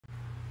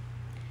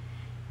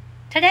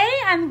Today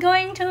I'm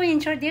going to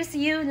introduce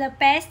you the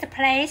best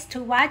place to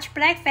watch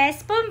black-faced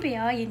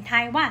spoonbill in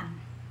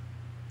Taiwan.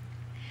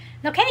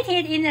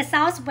 Located in the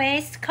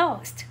southwest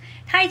coast,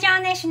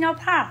 Taijiang National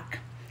Park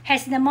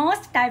has the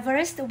most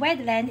diverse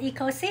wetland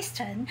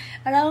ecosystem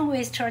along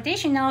with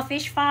traditional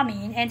fish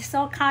farming and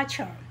salt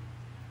culture.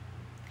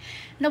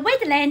 The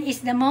wetland is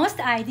the most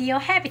ideal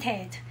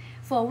habitat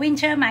for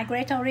winter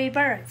migratory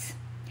birds.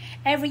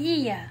 Every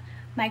year,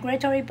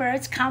 migratory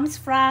birds come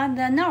from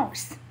the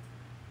north.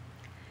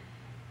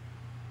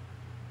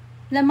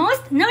 The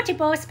most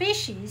notable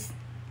species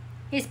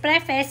is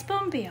black-faced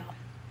spoonbill.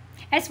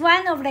 As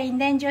one of the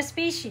endangered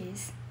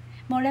species,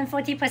 more than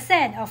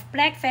 40% of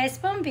black-faced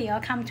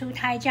spoonbill come to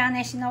Taijiang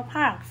National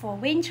Park for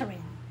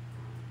wintering.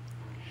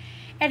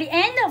 At the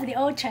end of the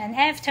autumn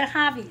after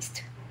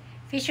harvest,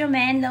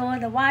 fishermen lower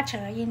the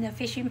water in the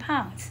fishing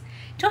ponds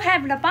to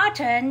have the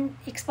bottom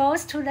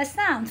exposed to the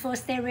sun for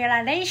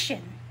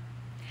sterilization.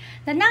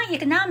 The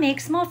non-economic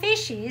small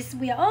fishes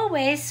will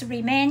always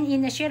remain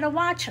in the shallow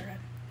water.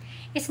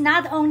 It's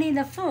not only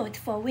the food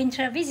for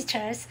winter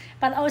visitors,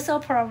 but also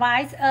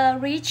provides a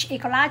rich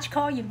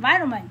ecological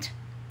environment.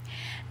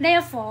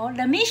 Therefore,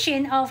 the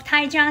mission of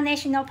Taijiang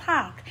National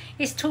Park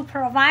is to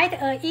provide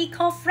an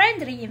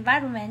eco-friendly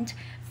environment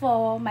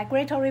for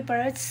migratory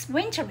birds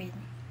wintering,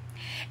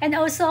 and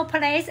also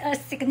plays a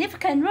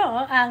significant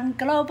role on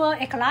global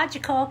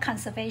ecological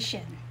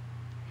conservation.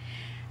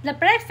 The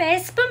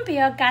black-faced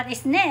spoonbill got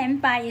its name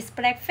by its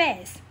black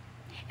face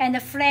and the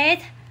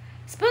flat,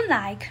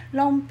 spoon-like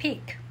long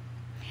beak.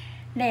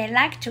 They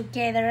like to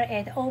gather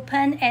at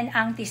open and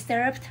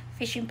undisturbed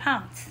fishing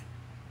ponds.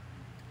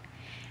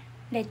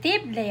 They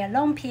dip their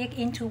long beak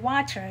into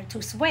water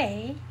to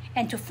sway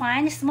and to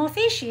find small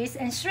fishes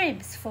and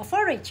shrimps for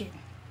foraging.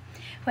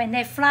 When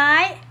they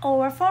fly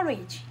or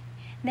forage,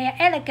 their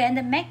elegant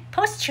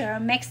posture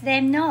makes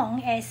them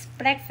known as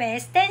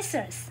black-faced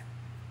dancers.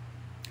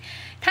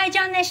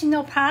 Taijiang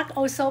National Park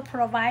also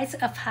provides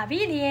a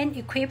pavilion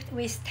equipped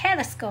with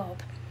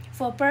telescope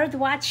for bird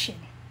watching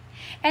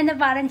and a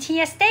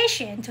volunteer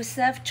station to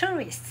serve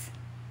tourists.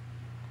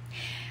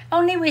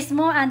 Only with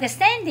more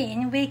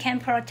understanding we can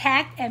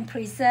protect and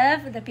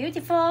preserve the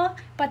beautiful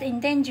but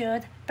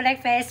endangered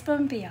black-faced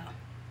spoonbill.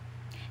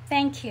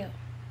 Thank you.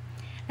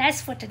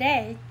 That's for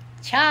today.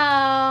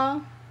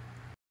 Ciao!